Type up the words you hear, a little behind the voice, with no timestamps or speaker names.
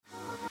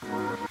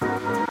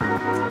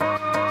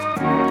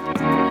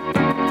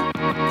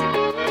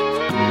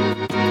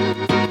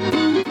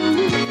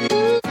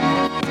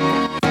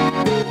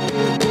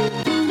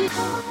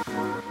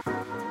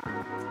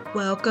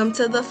Welcome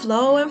to the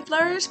Flow and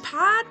Flourish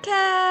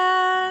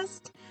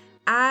podcast.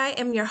 I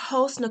am your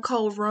host,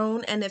 Nicole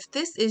Roan, and if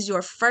this is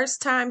your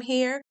first time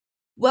here,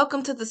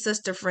 welcome to the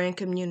Sister Friend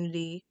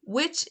community,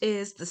 which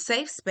is the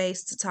safe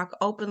space to talk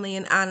openly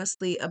and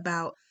honestly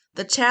about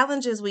the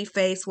challenges we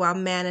face while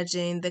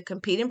managing the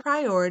competing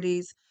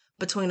priorities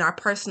between our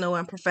personal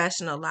and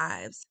professional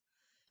lives.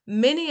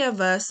 Many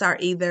of us are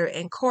either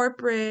in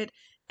corporate,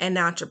 an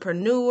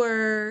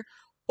entrepreneur,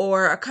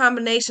 or a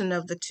combination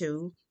of the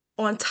two,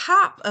 on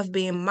top of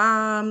being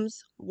moms,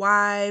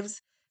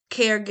 wives,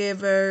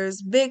 caregivers,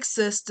 big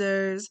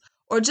sisters,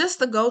 or just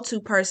the go-to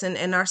person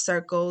in our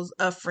circles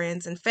of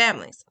friends and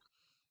families.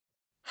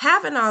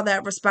 Having all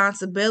that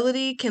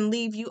responsibility can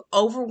leave you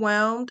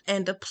overwhelmed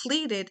and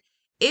depleted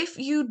if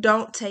you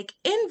don't take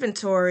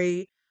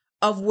inventory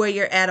of where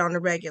you're at on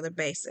a regular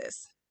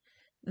basis.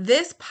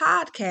 This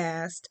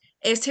podcast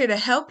is here to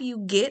help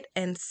you get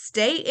and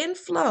stay in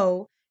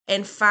flow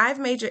in 5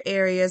 major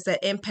areas that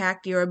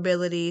impact your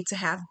ability to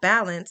have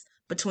balance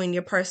between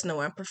your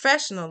personal and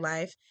professional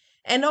life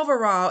and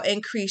overall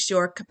increase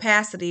your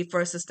capacity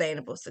for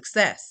sustainable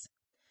success.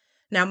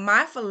 Now,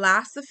 my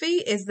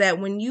philosophy is that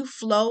when you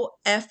flow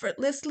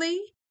effortlessly,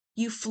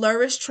 you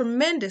flourish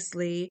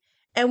tremendously.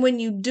 And when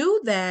you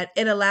do that,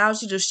 it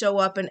allows you to show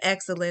up in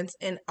excellence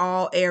in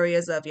all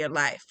areas of your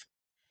life.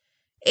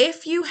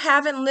 If you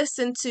haven't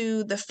listened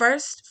to the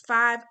first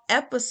 5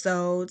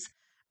 episodes,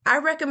 I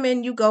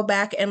recommend you go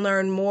back and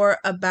learn more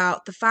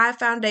about the 5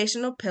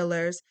 foundational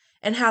pillars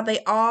and how they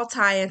all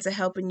tie into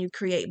helping you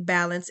create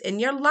balance in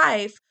your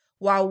life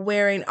while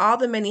wearing all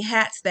the many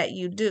hats that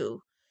you do.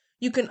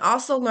 You can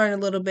also learn a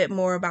little bit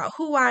more about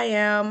who I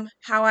am,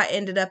 how I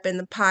ended up in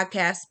the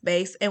podcast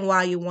space, and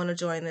why you want to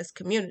join this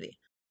community.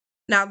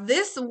 Now,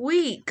 this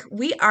week,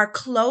 we are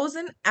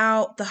closing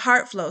out the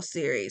Heartflow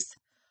series.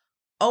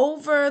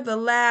 Over the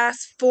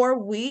last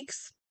 4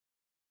 weeks,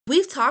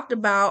 we've talked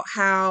about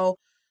how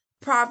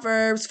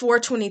Proverbs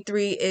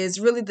 4:23 is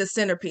really the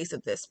centerpiece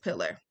of this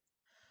pillar.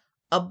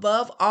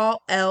 Above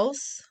all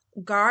else,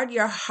 guard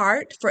your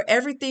heart, for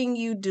everything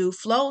you do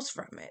flows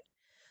from it.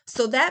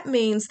 So that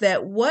means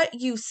that what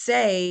you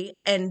say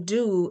and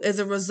do is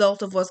a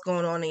result of what's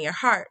going on in your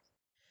heart.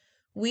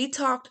 We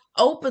talked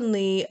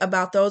openly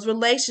about those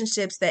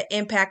relationships that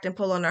impact and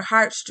pull on our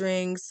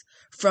heartstrings,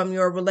 from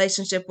your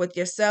relationship with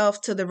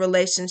yourself to the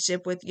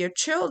relationship with your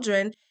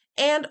children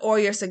and or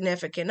your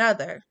significant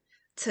other.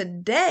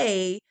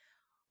 Today,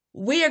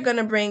 we are going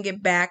to bring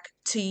it back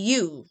to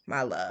you,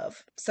 my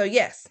love. So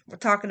yes, we're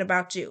talking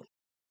about you.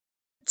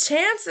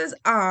 Chances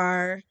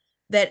are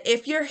that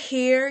if you're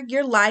here,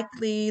 you're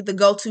likely the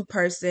go-to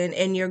person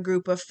in your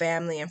group of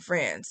family and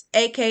friends,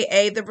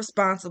 aka the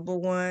responsible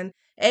one,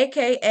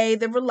 aka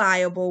the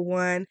reliable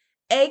one,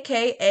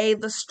 aka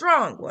the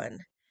strong one.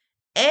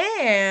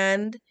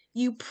 And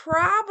you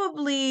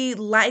probably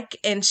like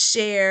and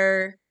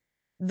share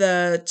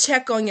the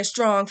check on your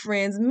strong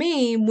friends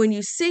meme when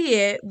you see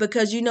it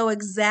because you know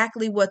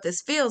exactly what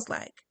this feels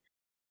like.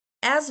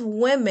 As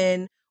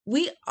women,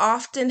 we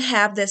often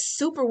have this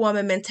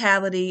superwoman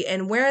mentality,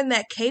 and wearing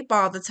that cape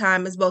all the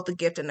time is both a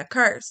gift and a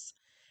curse.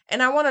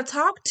 And I want to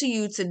talk to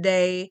you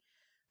today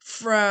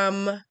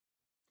from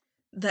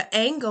the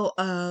angle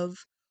of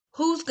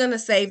who's going to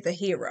save the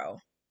hero,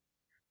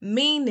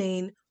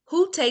 meaning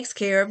who takes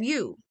care of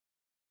you.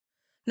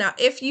 Now,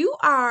 if you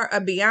are a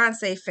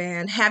Beyonce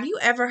fan, have you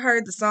ever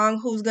heard the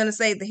song Who's Gonna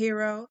Save the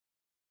Hero?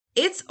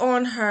 It's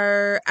on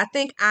her, I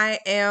think I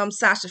Am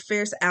Sasha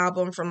Fierce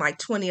album from like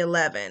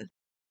 2011.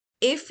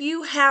 If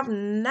you have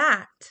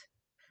not,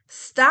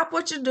 stop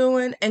what you're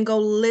doing and go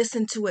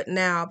listen to it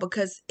now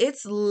because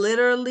it's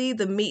literally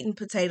the meat and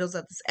potatoes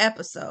of this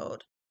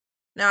episode.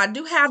 Now, I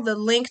do have the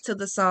link to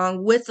the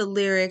song with the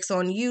lyrics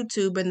on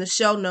YouTube in the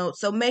show notes,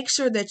 so make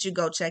sure that you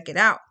go check it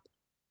out.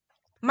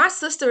 My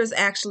sister is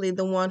actually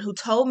the one who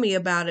told me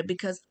about it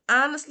because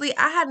honestly,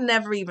 I had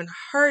never even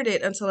heard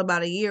it until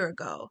about a year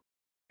ago.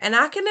 And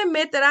I can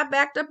admit that I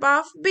backed up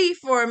off beat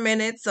for a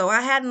minute, so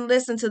I hadn't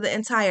listened to the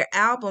entire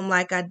album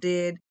like I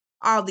did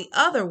all the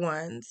other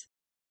ones.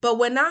 But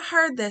when I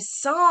heard this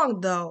song,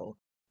 though,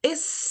 it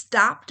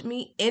stopped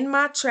me in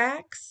my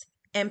tracks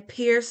and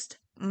pierced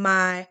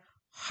my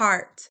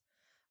heart.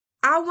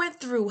 I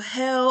went through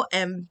hell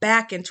and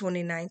back in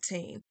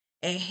 2019.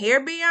 And here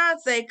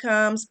Beyonce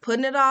comes,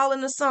 putting it all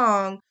in a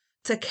song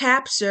to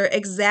capture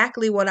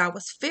exactly what I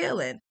was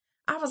feeling.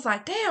 I was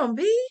like, damn,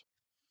 B.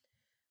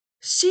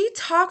 She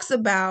talks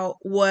about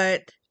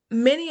what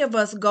many of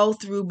us go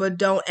through but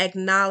don't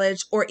acknowledge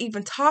or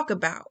even talk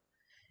about.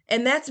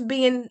 And that's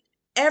being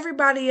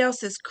everybody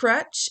else's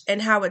crutch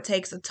and how it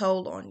takes a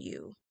toll on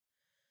you.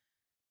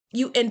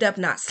 You end up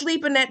not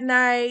sleeping at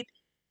night.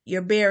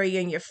 You're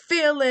burying your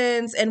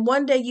feelings. And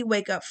one day you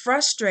wake up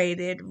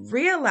frustrated,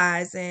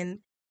 realizing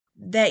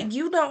that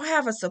you don't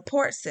have a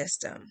support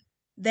system,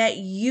 that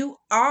you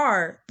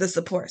are the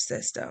support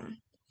system.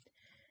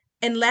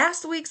 In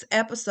last week's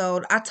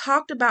episode, I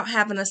talked about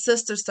having a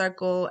sister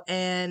circle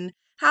and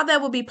how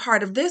that will be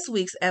part of this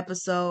week's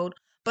episode,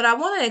 but I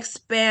want to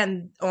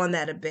expand on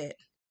that a bit.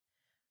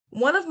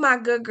 One of my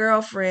good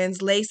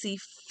girlfriends, Lacey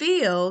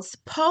Fields,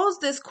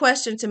 posed this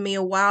question to me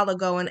a while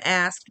ago and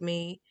asked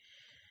me,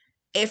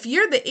 if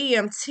you're the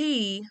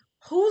EMT,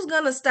 who's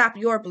going to stop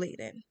your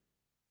bleeding?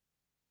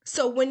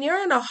 So when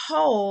you're in a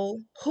hole,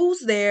 who's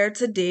there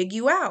to dig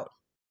you out?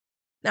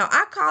 Now,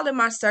 I call it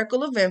my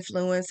circle of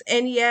influence.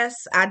 And yes,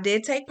 I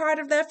did take part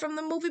of that from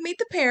the movie Meet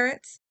the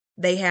Parents.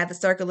 They had the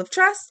circle of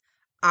trust.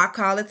 I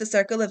call it the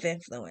circle of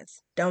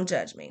influence. Don't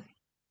judge me.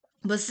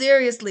 But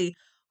seriously,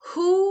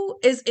 who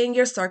is in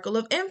your circle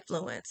of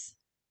influence?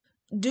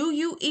 Do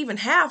you even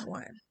have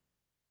one?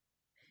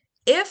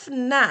 If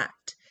not,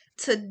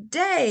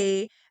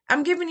 today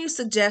I'm giving you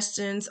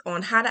suggestions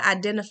on how to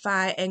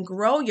identify and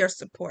grow your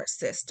support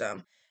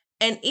system.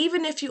 And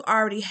even if you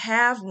already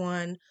have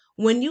one,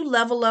 when you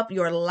level up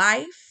your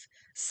life,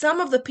 some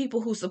of the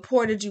people who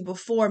supported you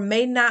before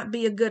may not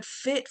be a good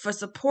fit for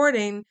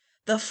supporting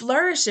the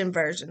flourishing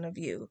version of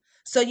you.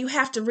 So you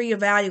have to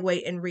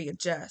reevaluate and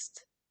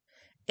readjust.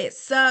 It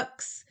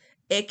sucks,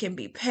 it can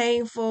be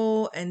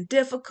painful and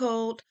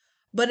difficult,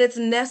 but it's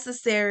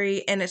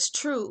necessary and it's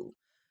true.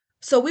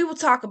 So we will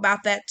talk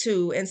about that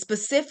too. And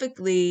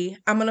specifically,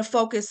 I'm going to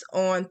focus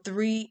on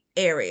 3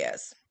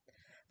 areas.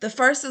 The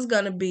first is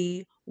going to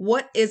be,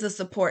 what is a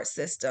support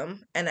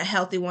system, and a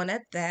healthy one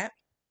at that.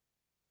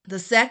 The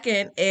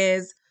second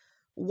is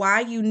why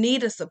you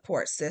need a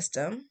support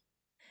system.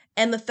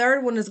 And the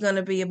third one is going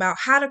to be about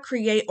how to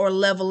create or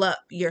level up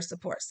your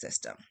support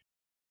system.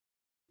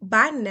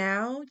 By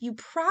now, you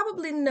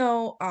probably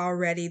know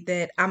already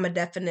that I'm a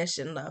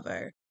definition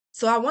lover.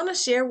 So I want to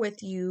share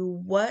with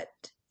you what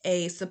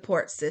a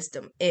support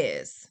system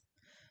is.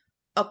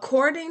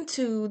 According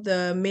to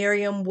the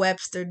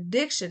Merriam-Webster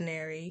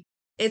dictionary,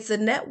 it's a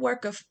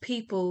network of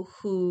people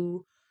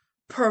who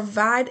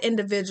provide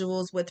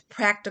individuals with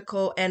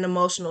practical and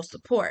emotional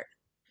support.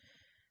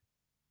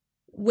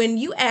 When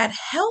you add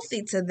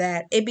healthy to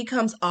that, it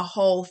becomes a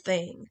whole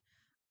thing.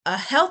 A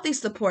healthy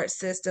support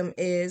system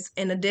is,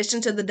 in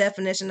addition to the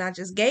definition I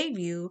just gave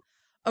you,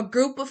 a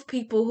group of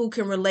people who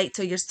can relate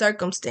to your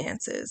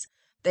circumstances.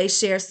 They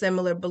share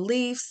similar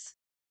beliefs,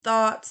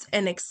 thoughts,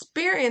 and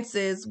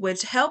experiences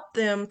which help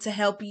them to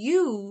help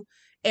you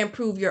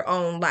improve your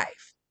own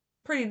life.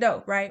 Pretty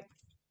dope, right?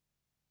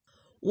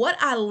 What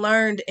I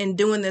learned in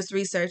doing this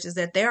research is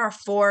that there are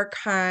 4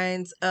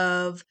 kinds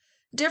of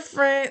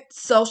different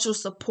social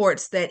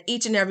supports that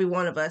each and every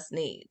one of us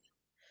need.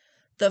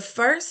 The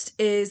first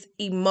is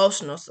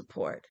emotional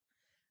support.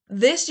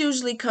 This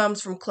usually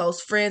comes from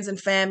close friends and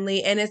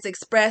family, and it's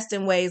expressed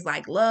in ways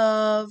like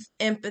love,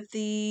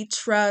 empathy,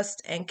 trust,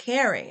 and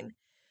caring.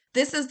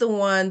 This is the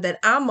one that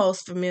I'm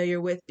most familiar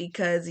with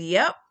because,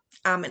 yep,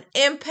 I'm an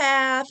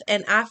empath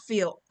and I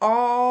feel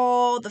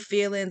all the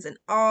feelings and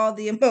all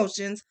the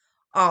emotions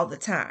all the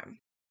time.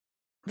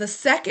 The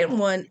second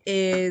one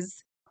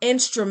is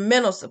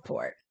instrumental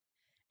support.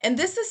 And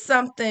this is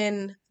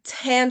something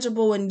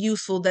tangible and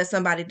useful that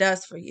somebody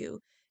does for you.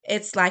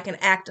 It's like an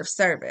act of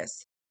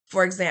service.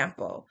 For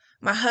example,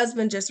 my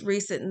husband just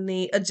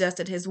recently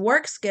adjusted his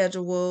work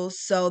schedule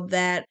so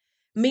that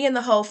me and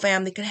the whole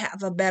family could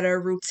have a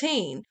better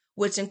routine,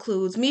 which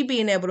includes me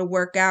being able to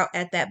work out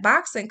at that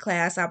boxing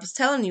class I was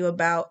telling you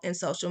about in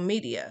social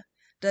media.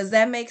 Does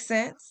that make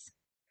sense?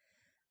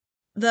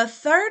 The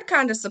third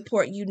kind of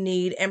support you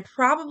need, and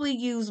probably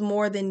use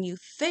more than you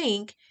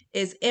think,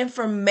 is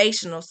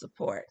informational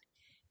support.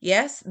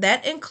 Yes,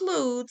 that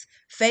includes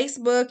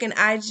Facebook and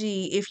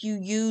IG if you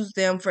use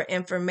them for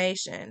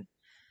information.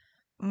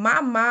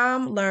 My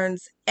mom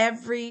learns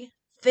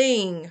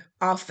everything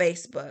off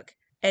Facebook.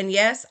 And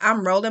yes,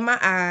 I'm rolling my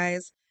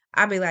eyes.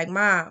 I'll be like,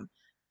 Mom,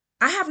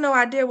 I have no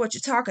idea what you're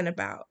talking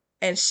about.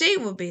 And she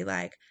will be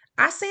like,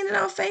 I seen it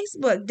on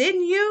Facebook,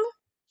 didn't you?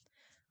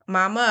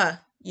 Mama,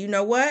 you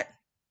know what?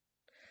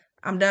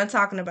 I'm done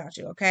talking about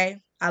you, okay?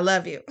 I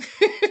love you.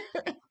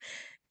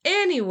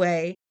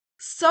 Anyway,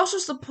 social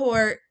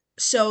support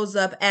shows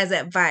up as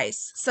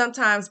advice,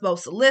 sometimes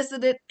both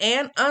solicited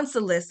and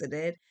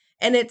unsolicited,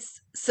 and it's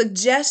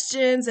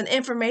suggestions and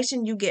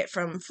information you get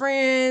from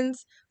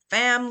friends,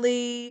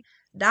 family,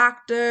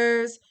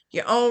 doctors,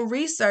 your own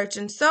research,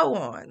 and so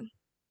on.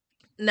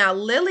 Now,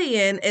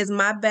 Lillian is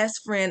my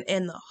best friend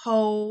in the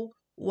whole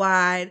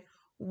wide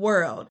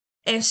world,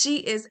 and she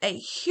is a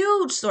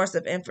huge source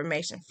of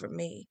information for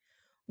me.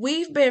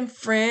 We've been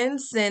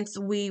friends since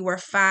we were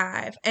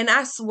 5, and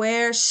I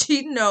swear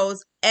she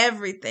knows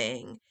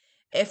everything.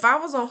 If I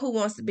was on Who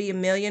Wants to Be a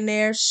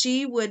Millionaire,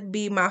 she would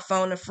be my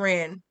phone a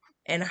friend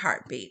in a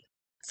heartbeat.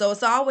 So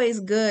it's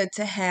always good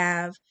to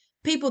have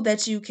people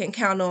that you can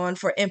count on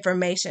for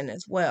information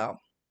as well.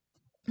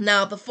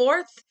 Now, the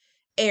fourth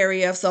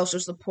area of social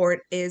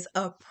support is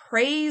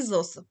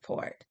appraisal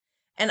support.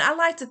 And I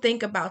like to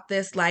think about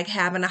this like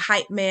having a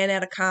hype man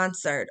at a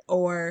concert,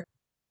 or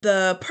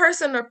the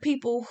person or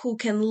people who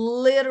can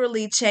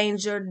literally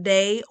change your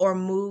day or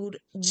mood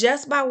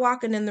just by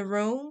walking in the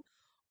room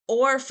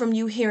or from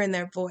you hearing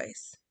their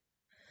voice.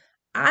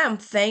 I am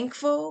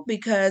thankful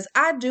because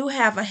I do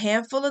have a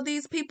handful of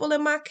these people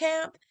in my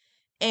camp,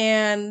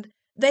 and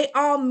they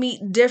all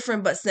meet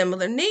different but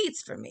similar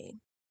needs for me.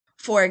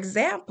 For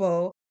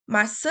example,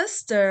 my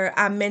sister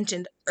I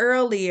mentioned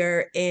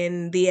earlier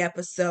in the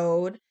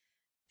episode,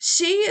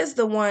 she is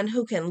the one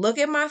who can look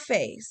at my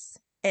face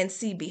and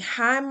see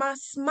behind my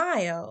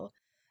smile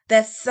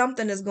that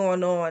something is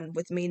going on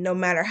with me, no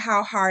matter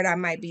how hard I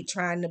might be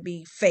trying to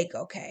be fake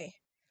okay.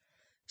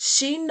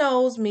 She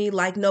knows me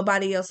like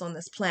nobody else on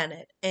this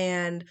planet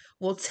and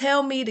will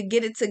tell me to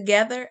get it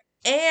together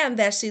and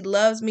that she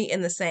loves me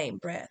in the same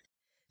breath.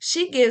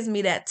 She gives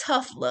me that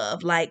tough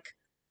love, like,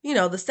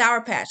 the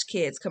Sour Patch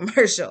Kids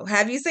commercial.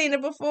 Have you seen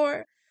it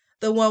before?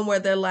 The one where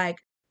they're like,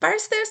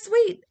 first they're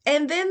sweet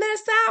and then they're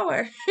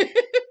sour.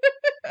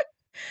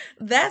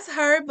 That's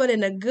her, but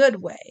in a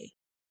good way.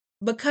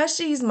 Because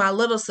she's my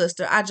little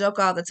sister, I joke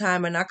all the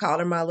time and I call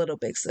her my little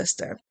big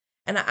sister.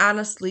 And I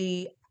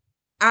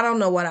don't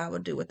know what I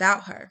would do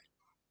without her.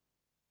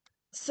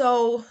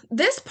 So,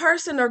 this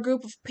person or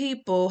group of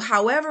people,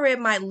 however it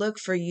might look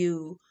for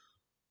you,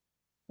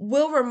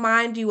 will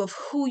remind you of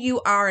who you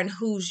are and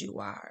whose you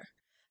are.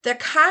 They're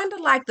kind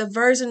of like the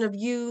version of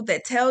you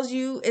that tells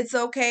you it's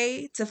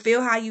okay to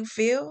feel how you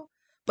feel,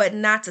 but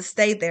not to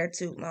stay there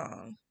too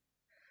long.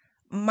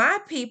 My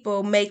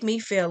people make me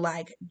feel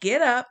like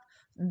get up,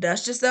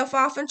 dust yourself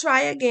off and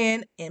try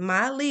again in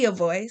my Aaliyah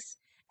voice,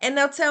 and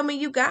they'll tell me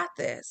you got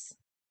this.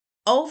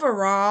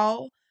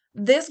 Overall,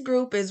 this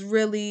group is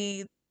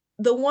really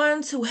the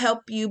ones who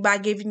help you by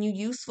giving you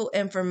useful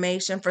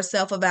information for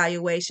self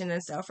evaluation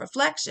and self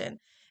reflection.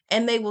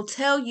 And they will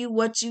tell you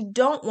what you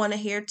don't want to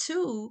hear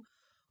too,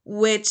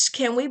 which,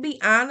 can we be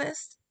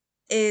honest,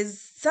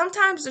 is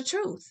sometimes the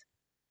truth.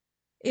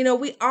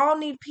 We all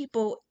need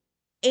people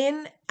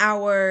in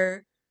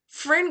our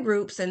friend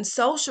groups and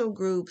social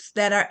groups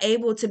that are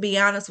able to be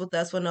honest with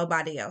us when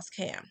nobody else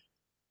can.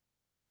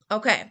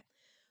 Okay.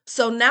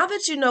 So now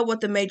that you know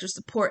what the major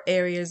support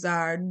areas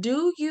are,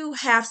 do you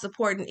have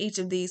support in each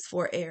of these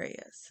 4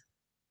 areas?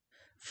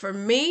 For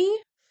me,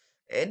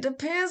 it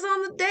depends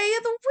on the day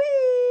of the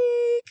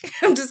week.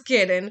 I'm just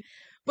kidding.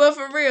 But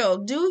for real,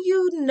 do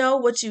you know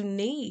what you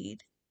need?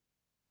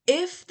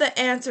 If the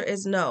answer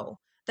is no,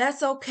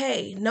 that's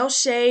okay. No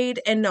shade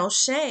and no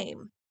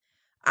shame.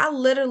 I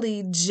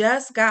literally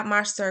just got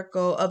my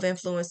circle of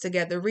influence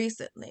together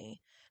recently.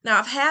 Now,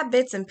 I've had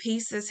bits and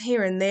pieces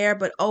here and there,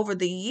 but over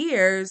the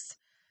years,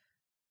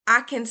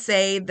 I can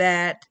say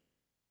that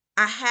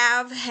I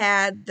have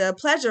had the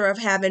pleasure of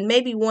having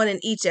maybe one in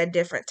each at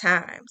different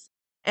times.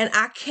 And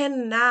I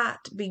cannot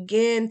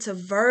begin to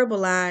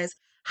verbalize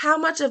how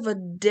much of a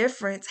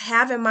difference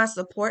having my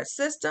support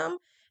system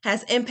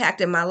has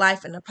impacted my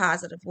life in a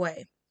positive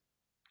way.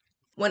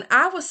 When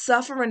I was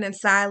suffering in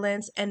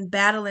silence and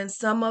battling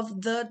some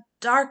of the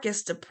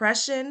darkest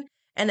depression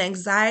and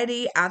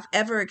anxiety I've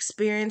ever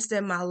experienced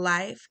in my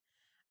life,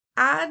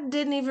 I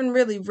didn't even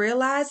really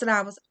realize that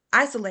I was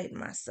isolating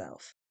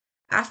myself.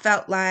 I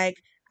felt like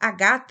I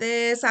got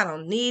this, I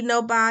don't need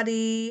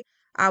nobody.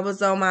 I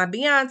was on my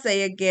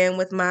Beyonce again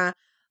with my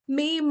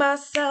me,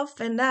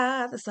 myself, and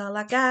I. That's all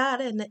I got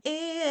in the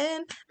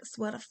end. That's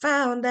what I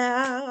found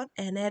out.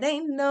 And it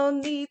ain't no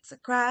need to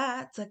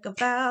cry. Took a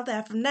vow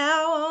that from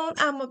now on,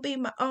 I'ma be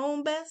my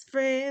own best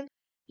friend.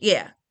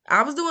 Yeah,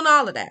 I was doing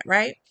all of that,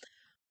 right?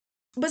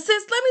 But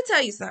sis, let me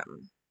tell you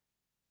something.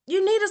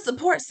 You need a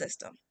support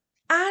system.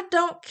 I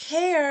don't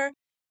care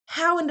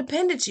how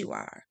independent you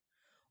are.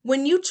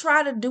 When you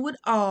try to do it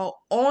all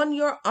on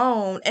your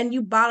own and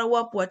you bottle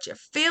up what you're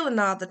feeling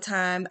all the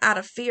time out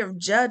of fear of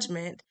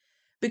judgment,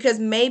 because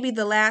maybe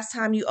the last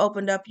time you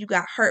opened up, you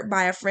got hurt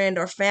by a friend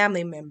or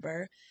family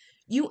member,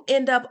 you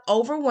end up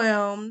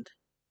overwhelmed,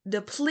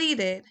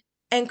 depleted,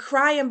 and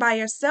crying by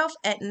yourself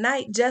at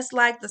night, just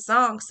like the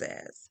song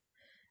says.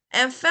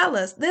 And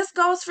fellas, this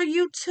goes for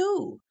you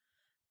too.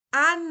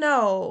 I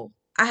know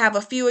I have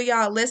a few of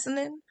y'all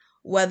listening,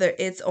 whether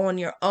it's on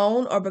your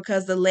own or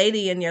because the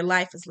lady in your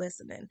life is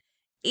listening.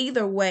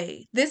 Either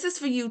way, this is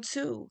for you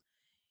too.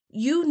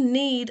 You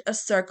need a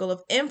circle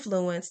of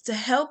influence to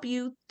help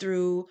you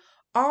through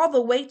all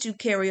the weight you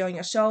carry on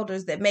your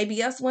shoulders that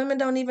maybe us women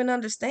don't even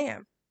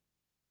understand.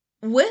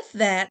 With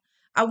that,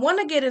 I want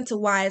to get into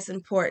why it's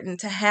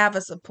important to have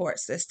a support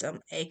system,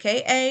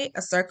 aka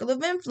a circle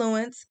of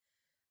influence,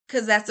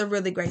 because that's a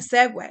really great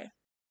segue.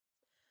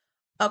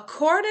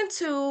 According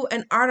to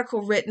an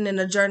article written in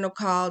a journal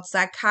called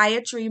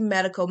Psychiatry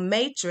Medical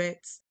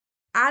Matrix,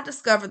 I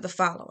discovered the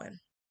following.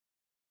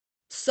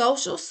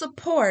 Social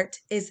support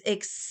is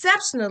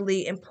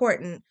exceptionally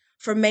important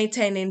for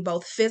maintaining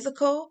both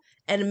physical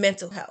and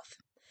mental health.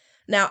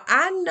 Now,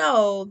 I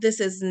know this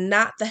is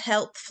not the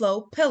health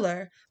flow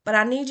pillar, but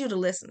I need you to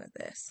listen to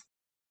this.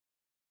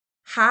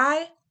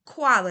 High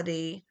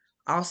quality,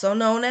 also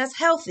known as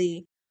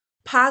healthy,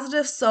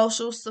 positive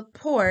social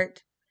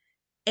support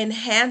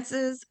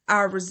enhances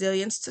our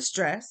resilience to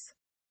stress.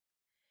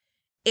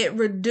 It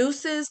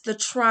reduces the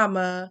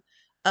trauma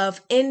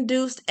of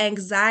induced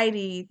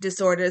anxiety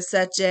disorders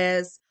such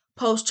as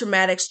post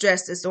traumatic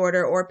stress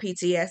disorder or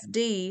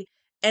PTSD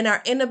and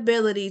our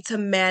inability to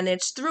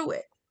manage through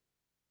it.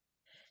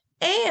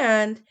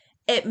 And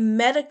it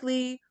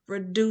medically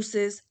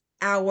reduces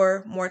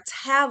our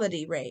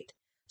mortality rate.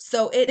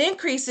 So it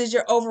increases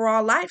your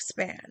overall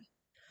lifespan.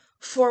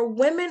 For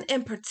women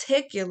in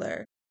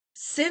particular,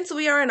 since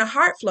we are in a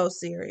Heart Flow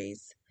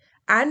series,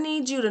 I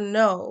need you to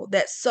know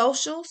that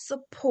social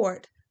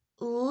support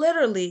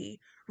literally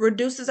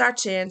reduces our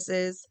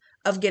chances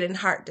of getting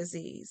heart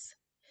disease.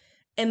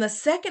 In the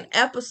second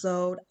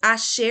episode, I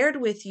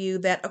shared with you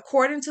that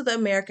according to the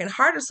American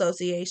Heart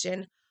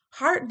Association,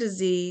 heart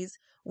disease,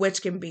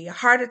 which can be a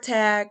heart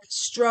attack,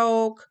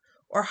 stroke,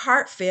 or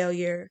heart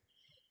failure,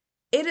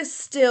 it is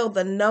still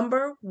the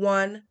number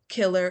one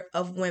killer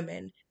of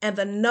women and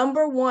the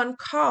number one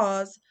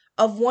cause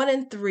of 1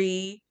 in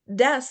 3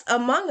 deaths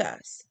among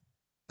us.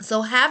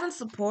 So having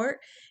support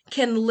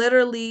can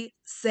literally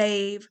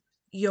save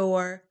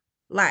your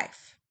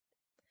life.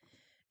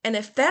 And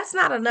if that's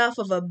not enough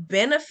of a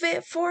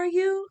benefit for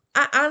you,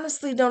 I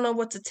honestly don't know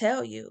what to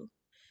tell you.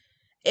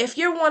 If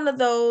you're one of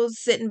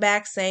those sitting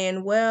back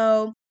saying,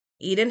 well,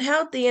 eating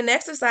healthy and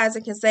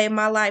exercising can save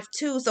my life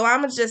too, so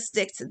I'm going to just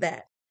stick to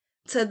that.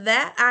 To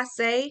that, I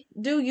say,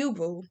 do you,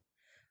 boo.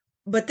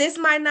 But this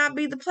might not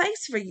be the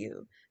place for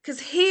you.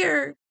 Because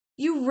here,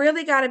 you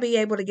really got to be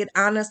able to get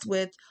honest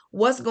with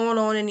what's going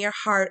on in your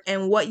heart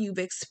and what you've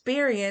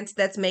experienced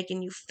that's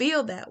making you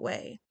feel that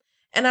way.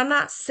 And I'm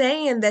not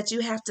saying that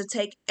you have to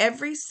take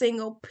every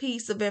single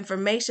piece of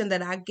information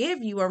that I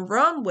give you and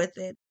run with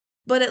it,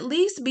 but at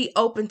least be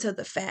open to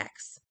the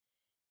facts.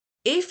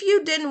 If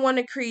you didn't want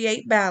to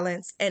create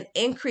balance and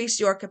increase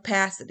your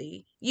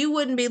capacity, you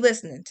wouldn't be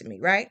listening to me,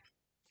 right?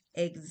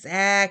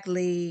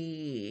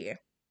 Exactly.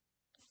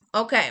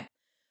 Okay.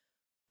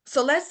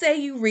 So let's say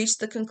you reach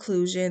the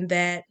conclusion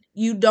that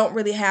you don't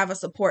really have a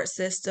support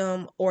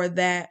system, or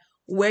that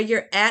where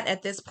you're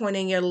at this point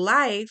in your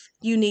life,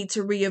 you need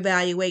to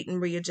reevaluate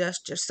and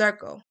readjust your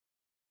circle.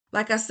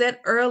 Like I said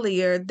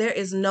earlier, there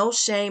is no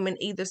shame in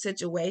either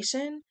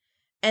situation,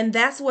 and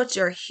that's what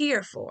you're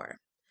here for.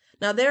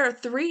 Now, there are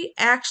 3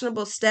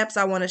 actionable steps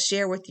I want to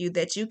share with you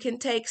that you can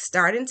take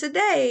starting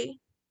today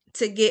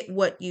to get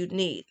what you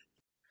need.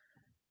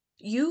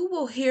 You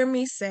will hear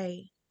me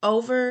say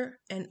over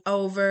and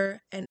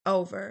over and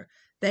over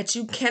that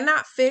you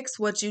cannot fix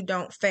what you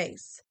don't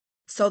face.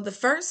 So the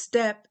first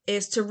step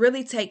is to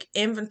really take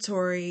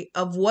inventory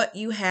of what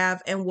you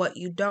have and what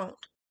you don't.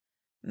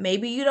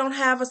 Maybe you don't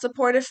have a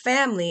supportive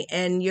family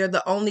and you're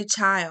the only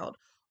child,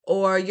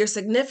 or your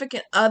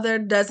significant other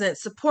doesn't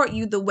support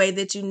you the way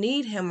that you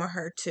need him or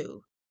her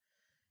to.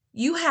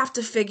 You have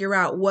to figure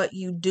out what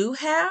you do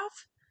have.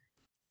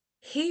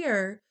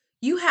 Here,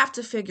 you have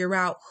to figure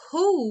out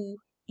who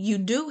you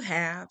do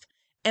have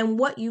and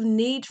what you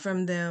need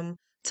from them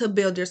to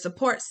build your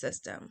support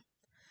system.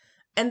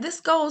 And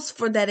this goes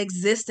for that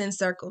existing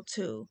circle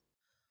too.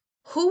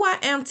 Who I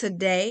am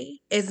today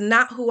is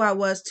not who I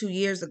was 2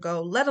 years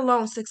ago, let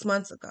alone 6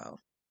 months ago.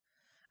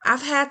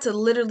 I've had to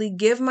literally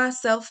give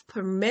myself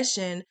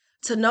permission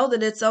to know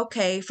that it's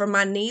okay for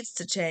my needs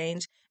to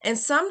change. And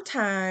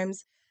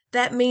sometimes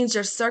that means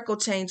your circle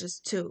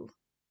changes too.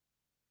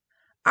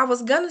 I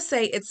was going to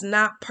say it's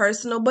not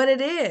personal, but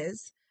it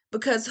is,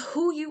 because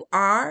who you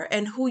are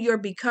and who you're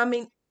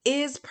becoming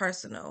is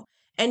personal,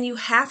 and you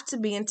have to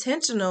be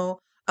intentional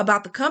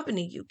about the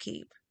company you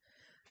keep.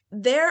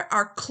 There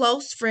are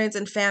close friends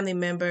and family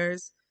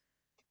members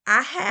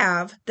I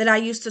have that I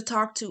used to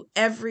talk to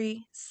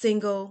every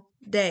single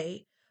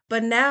day,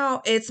 but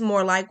now it's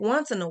more like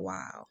once in a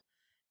while.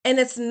 And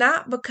it's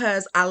not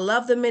because I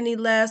love them any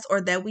less or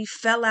that we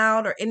fell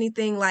out or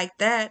anything like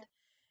that.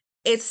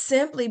 It's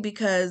simply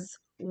because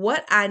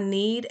what I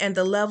need and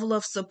the level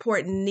of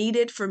support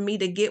needed for me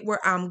to get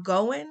where I'm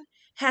going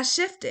has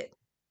shifted.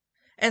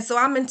 And so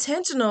I'm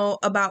intentional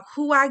about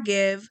who I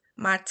give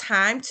my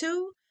time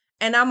to,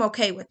 and I'm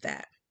okay with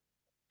that.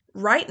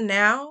 Right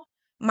now,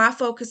 my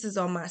focus is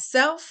on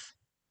myself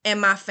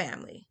and my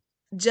family,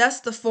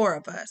 just the 4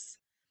 of us.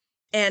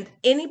 And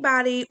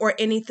anybody or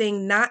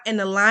anything not in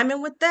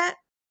alignment with that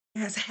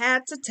has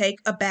had to take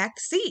a back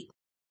seat.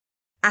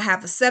 I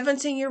have a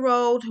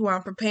 17-year-old who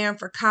I'm preparing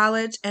for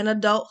college and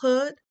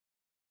adulthood,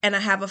 and I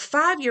have a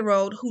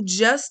 5-year-old who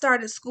just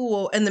started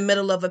school in the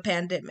middle of a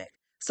pandemic.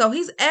 So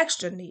he's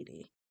extra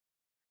needy.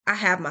 I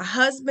have my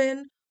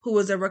husband who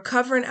is a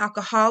recovering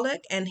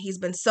alcoholic, and he's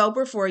been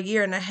sober for 1.5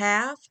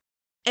 years.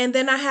 And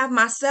then I have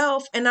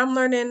myself, and I'm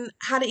learning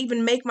how to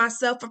even make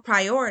myself a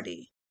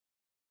priority.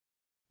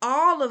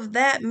 All of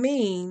that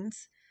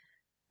means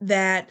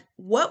that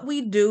what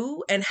we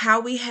do and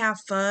how we have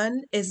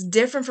fun is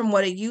different from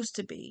what it used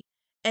to be.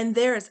 And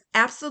there is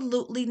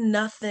absolutely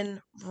nothing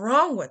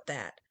wrong with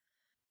that.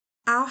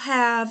 I'll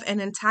have an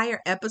entire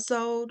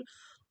episode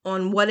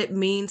on what it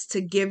means to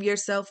give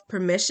yourself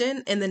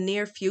permission in the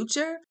near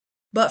future.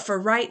 But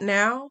for right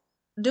now,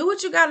 do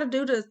what you got to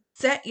do to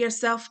set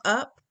yourself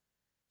up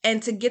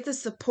and to get the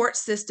support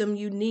system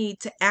you need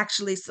to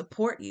actually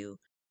support you.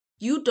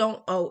 You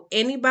don't owe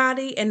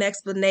anybody an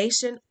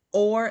explanation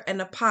or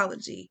an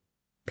apology,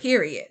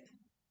 period.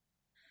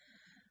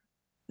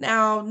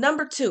 Now,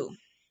 number 2,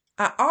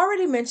 I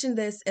already mentioned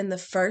this in the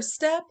first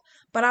step,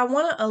 but I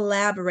want to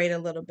elaborate a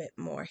little bit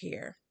more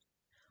here.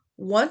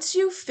 Once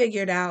you've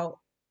figured out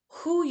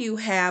who you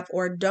have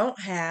or don't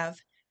have,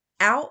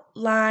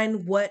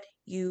 outline what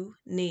you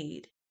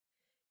need.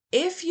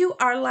 If you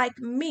are like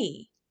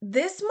me,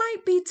 this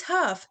might be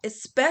tough,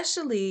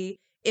 especially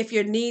if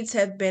your needs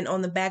have been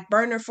on the back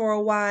burner for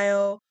a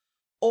while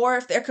or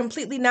if they're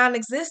completely non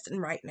existent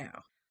right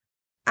now.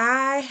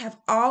 I have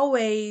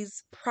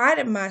always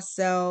prided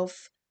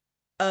myself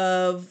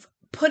of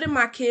putting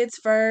my kids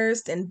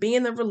first and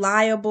being the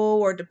reliable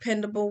or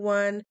dependable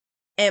one.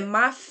 And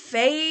my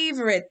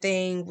favorite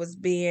thing was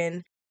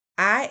being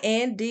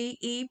Independent.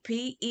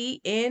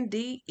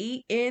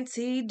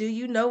 Do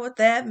you know what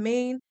that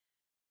means?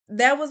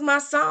 That was my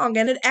song,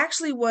 and it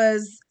actually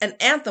was an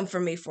anthem for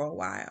me for a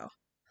while.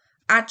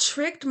 I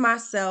tricked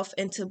myself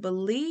into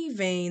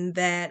believing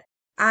that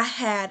I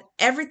had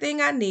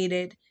everything I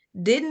needed,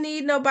 didn't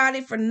need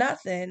nobody for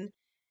nothing,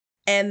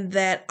 and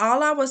that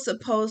all I was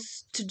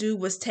supposed to do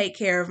was take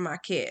care of my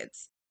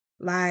kids.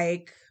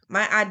 Like,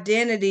 my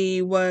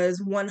identity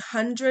was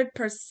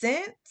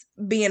 100%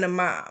 being a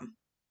mom.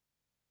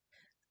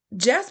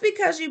 Just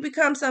because you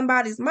become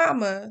somebody's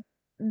mama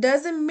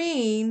doesn't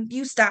mean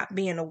you stop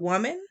being a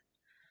woman,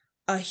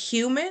 a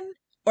human,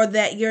 or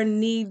that your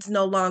needs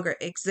no longer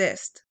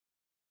exist.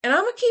 And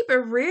I'm going to keep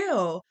it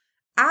real.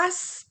 I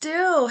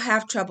still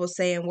have trouble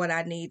saying what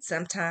I need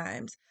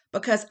sometimes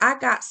because I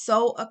got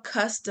so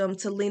accustomed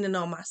to leaning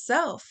on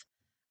myself.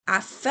 I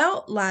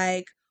felt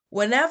like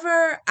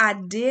whenever I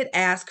did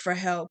ask for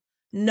help,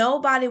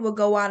 nobody would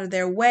go out of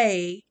their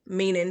way,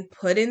 meaning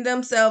putting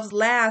themselves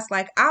last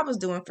like I was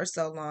doing for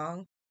so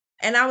long.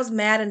 And I was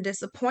mad and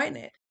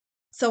disappointed.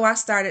 So I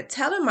started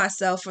telling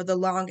myself for the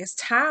longest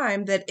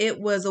time that it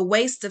was a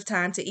waste of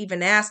time to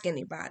even ask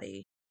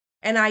anybody.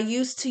 And I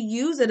used to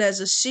use it as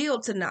a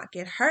shield to not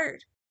get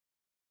hurt.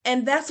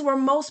 And that's where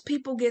most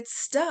people get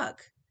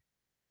stuck.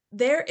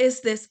 There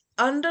is this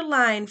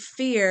underlying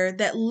fear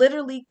that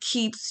literally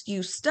keeps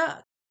you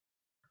stuck.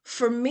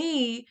 For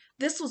me,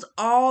 this was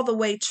all the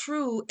way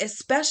true,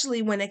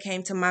 especially when it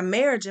came to my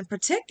marriage in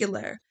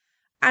particular.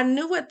 I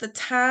knew at the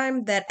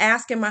time that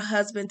asking my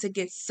husband to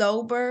get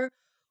sober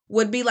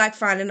would be like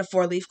finding a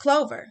four-leaf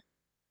clover.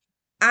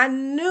 I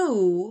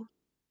knew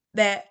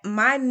that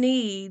my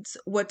needs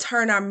would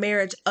turn our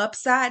marriage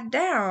upside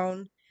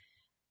down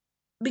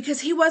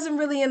because he wasn't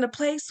really in a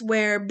place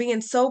where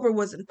being sober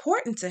was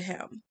important to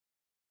him.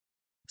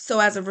 So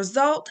as a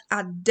result,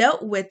 I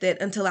dealt with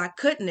it until I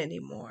couldn't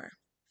anymore.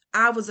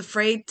 I was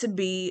afraid to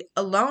be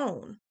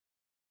alone.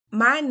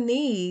 My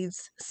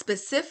needs,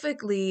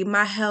 specifically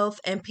my health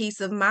and peace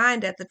of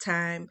mind at the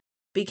time,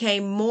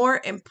 became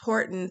more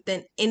important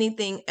than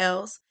anything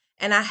else,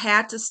 and I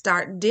had to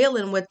start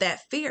dealing with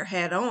that fear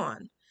head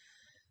on.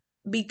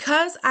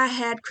 Because I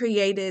had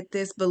created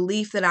this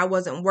belief that I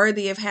wasn't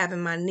worthy of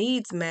having my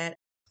needs met,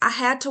 I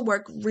had to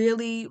work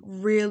really,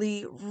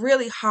 really,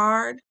 really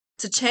hard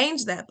to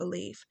change that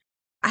belief.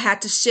 I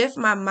had to shift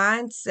my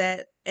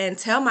mindset and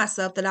tell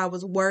myself that I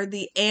was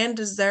worthy and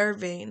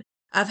deserving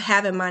of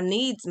having my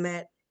needs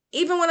met,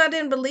 even when I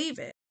didn't believe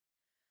it.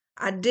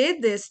 I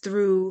did this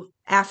through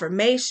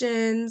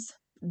affirmations,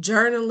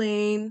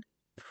 journaling,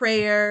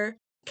 prayer,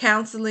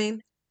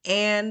 counseling,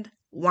 and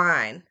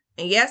wine.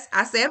 And yes,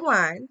 I said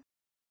wine.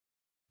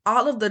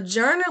 All of the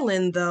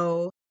journaling,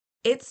 though,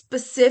 it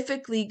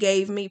specifically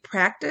gave me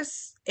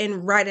practice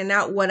in writing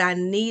out what I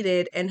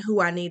needed and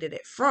who I needed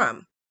it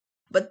from.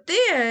 But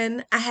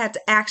then I had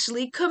to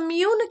actually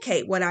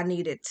communicate what I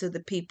needed to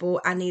the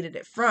people I needed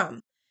it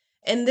from.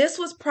 And this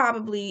was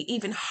probably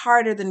even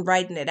harder than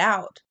writing it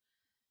out.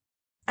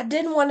 I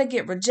didn't want to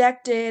get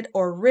rejected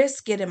or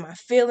risk getting my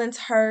feelings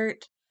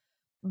hurt,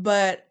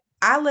 but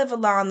I live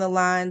along the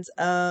lines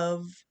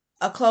of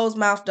a closed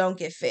mouth don't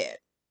get fed.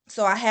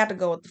 So I had to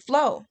go with the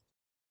flow.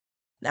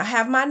 Now,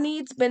 have my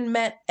needs been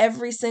met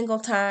every single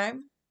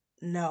time?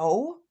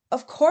 No,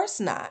 of course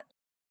not.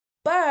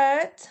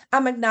 But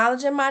I'm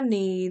acknowledging my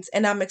needs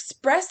and I'm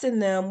expressing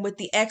them with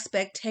the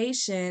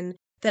expectation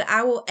that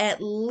I will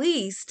at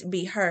least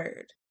be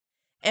heard.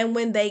 And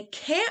when they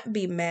can't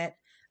be met,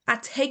 I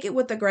take it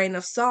with a grain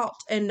of salt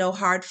and no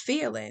hard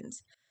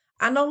feelings.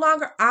 I no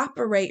longer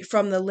operate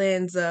from the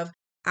lens of,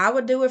 I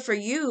would do it for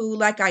you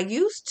like I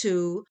used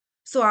to,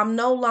 so I'm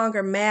no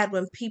longer mad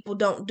when people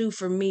don't do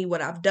for me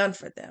what I've done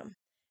for them.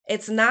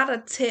 It's not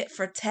a tit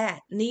for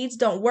tat. Needs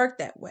don't work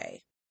that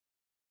way.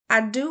 I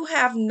do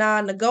have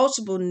non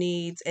negotiable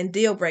needs and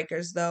deal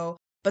breakers, though,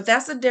 but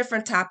that's a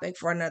different topic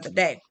for another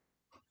day.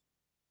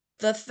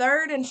 The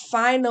third and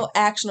final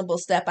actionable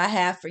step I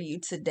have for you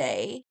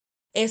today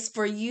is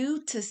for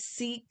you to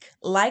seek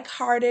like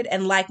hearted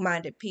and like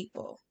minded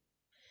people.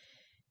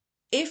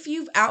 If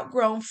you've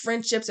outgrown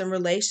friendships and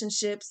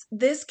relationships,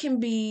 this can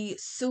be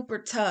super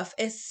tough,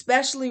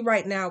 especially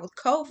right now with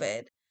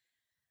COVID.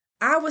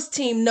 I was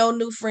team no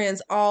new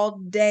friends all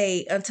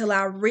day until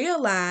I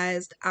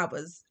realized I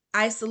was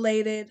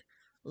isolated,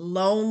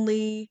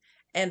 lonely,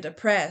 and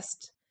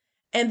depressed.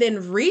 And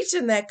then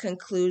reaching that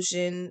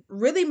conclusion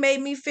really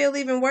made me feel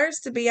even worse,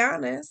 to be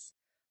honest.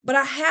 But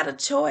I had a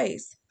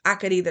choice. I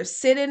could either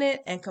sit in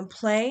it and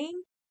complain,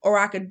 or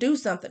I could do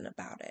something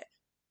about it.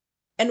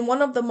 And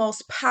one of the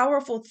most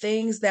powerful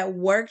things that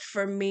worked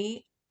for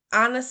me,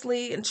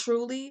 honestly and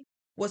truly,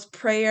 was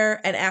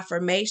prayer and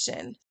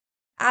affirmation.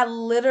 I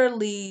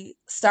literally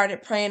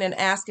started praying and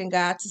asking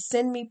God to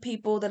send me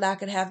people that I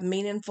could have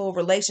meaningful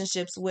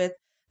relationships with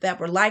that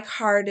were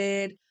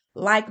like-hearted,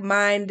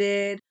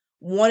 like-minded,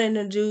 wanting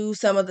to do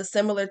some of the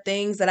similar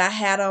things that I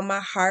had on my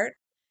heart.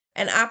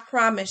 And I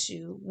promise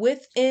you,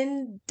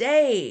 within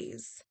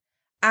days,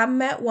 I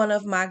met one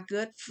of my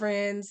good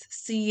friends,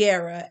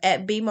 Sierra,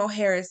 at BMO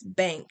Harris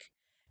Bank.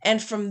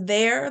 And from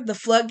there, the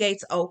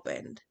floodgates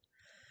opened.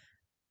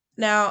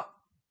 Now,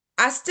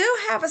 I still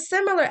have a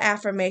similar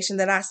affirmation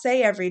that I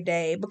say every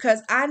day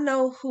because I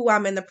know who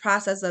I'm in the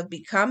process of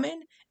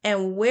becoming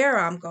and where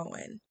I'm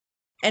going.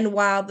 And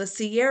while the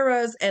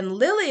Sierras and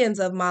Lillians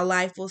of my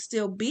life will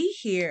still be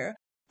here,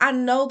 I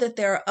know that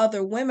there are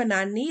other women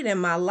I need in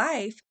my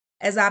life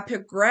as I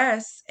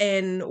progress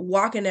and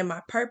walking in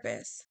my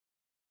purpose.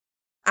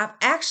 I've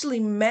actually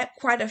met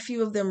quite a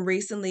few of them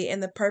recently in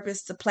the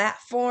Purpose to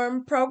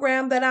Platform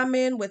program that I'm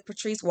in with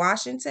Patrice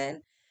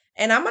Washington.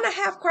 And I'm going to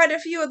have quite a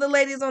few of the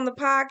ladies on the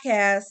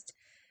podcast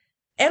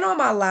and on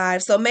my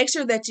live, so make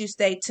sure that you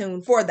stay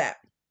tuned for that.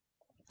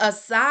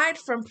 Aside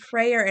from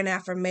prayer and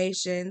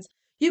affirmations,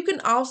 you can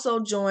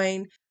also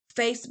join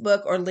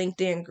Facebook or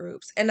LinkedIn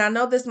groups. And I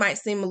know this might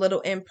seem a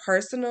little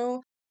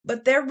impersonal,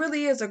 but there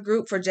really is a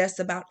group for just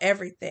about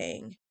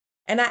everything.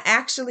 And I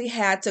actually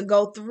had to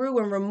go through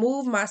and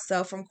remove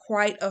myself from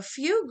quite a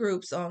few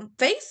groups on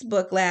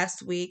Facebook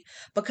last week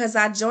because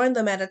I joined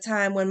them at a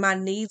time when my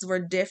needs were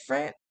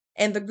different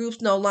and the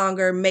groups no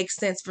longer make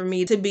sense for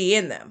me to be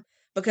in them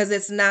because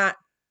it's not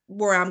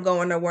where I'm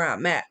going or where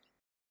I'm at.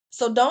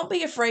 So don't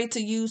be afraid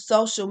to use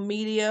social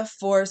media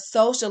for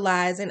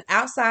socializing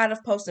outside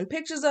of posting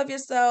pictures of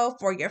yourself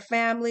or your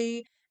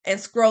family and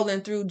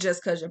scrolling through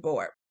just because you're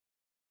bored.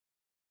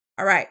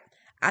 All right,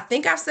 I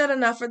think I've said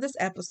enough for this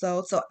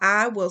episode, so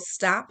I will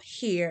stop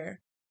here.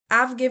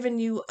 I've given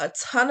you a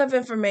ton of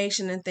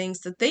information and things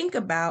to think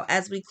about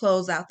as we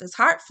close out this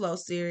Heart Flow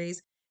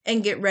series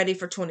and get ready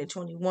for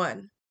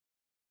 2021.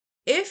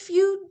 If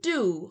you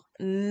do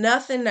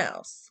nothing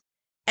else,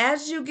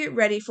 as you get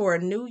ready for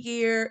a new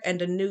year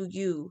and a new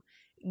you,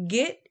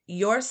 get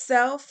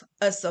yourself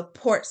a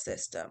support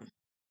system.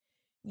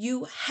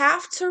 You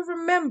have to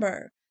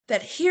remember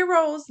that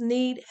heroes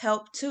need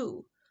help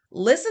too.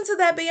 Listen to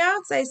that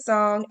Beyonce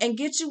song and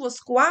get you a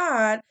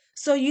squad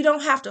so you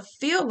don't have to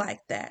feel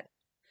like that.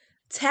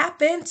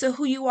 Tap into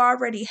who you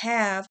already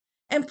have,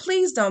 and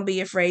please don't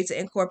be afraid to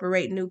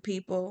incorporate new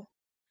people.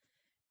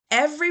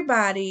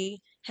 Everybody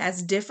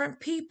has different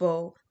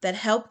people that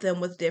help them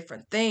with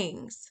different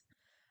things.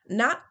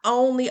 Not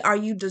only are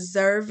you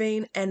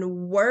deserving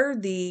and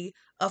worthy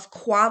of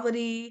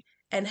quality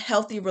and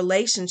healthy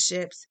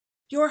relationships,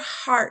 your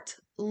heart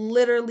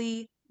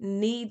literally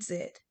needs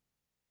it.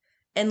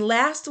 In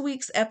last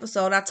week's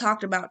episode, I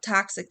talked about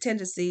toxic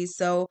tendencies,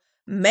 so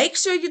make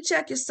sure you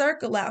check your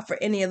circle out for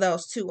any of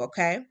those too,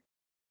 okay?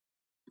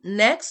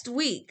 Next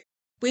week,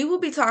 we will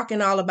be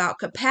talking all about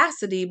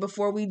capacity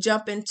before we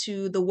jump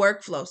into the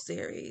workflow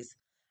series.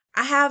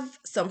 I have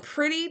some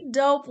pretty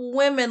dope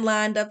women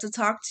lined up to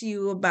talk to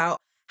you about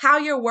how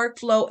your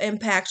workflow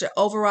impacts your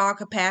overall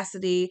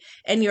capacity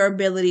and your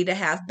ability to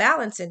have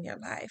balance in your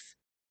life.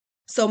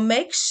 So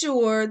make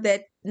sure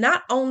that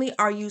not only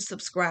are you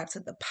subscribed to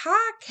the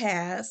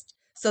podcast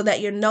so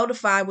that you're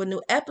notified when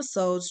new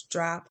episodes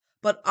drop,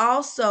 but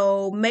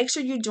also make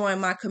sure you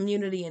join my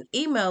community and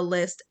email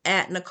list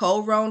at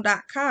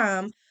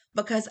NicoleRoan.com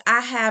because I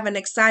have an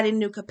exciting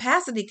new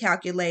capacity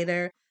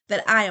calculator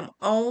that I am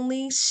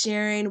only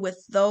sharing with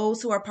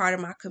those who are part of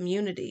my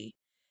community.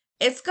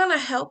 It's going to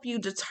help you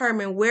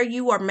determine where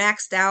you are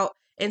maxed out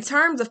in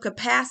terms of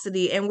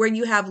capacity and where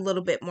you have a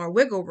little bit more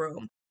wiggle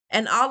room.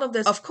 And all of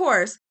this, of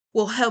course,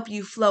 will help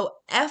you flow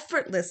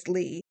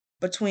effortlessly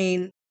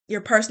between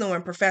your personal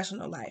and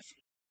professional life.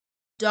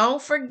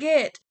 Don't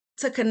forget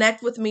to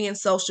connect with me in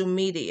social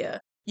media.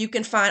 You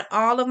can find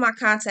all of my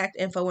contact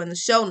info in the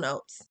show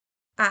notes.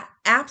 I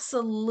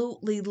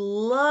absolutely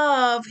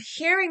love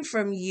hearing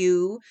from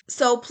you.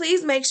 So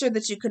please make sure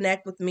that you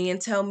connect with me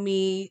and tell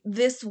me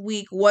this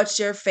week what's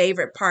your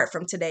favorite part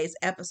from today's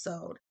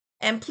episode.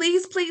 And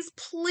please, please,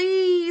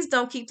 please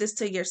don't keep this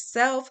to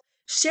yourself.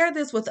 Share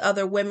this with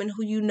other women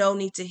who you know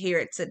need to hear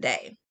it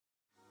today.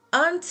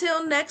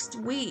 Until next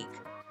week,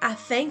 I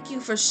thank you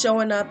for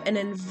showing up and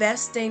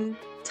investing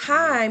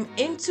time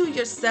into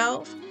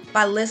yourself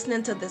by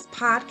listening to this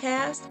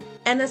podcast.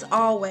 And as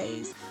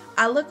always,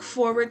 I look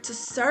forward to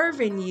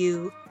serving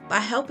you by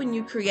helping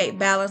you create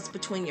balance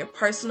between your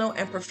personal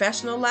and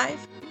professional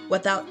life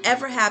without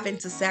ever having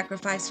to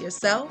sacrifice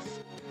yourself,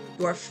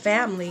 your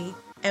family,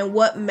 and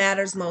what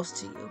matters most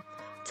to you.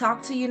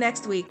 Talk to you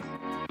next week.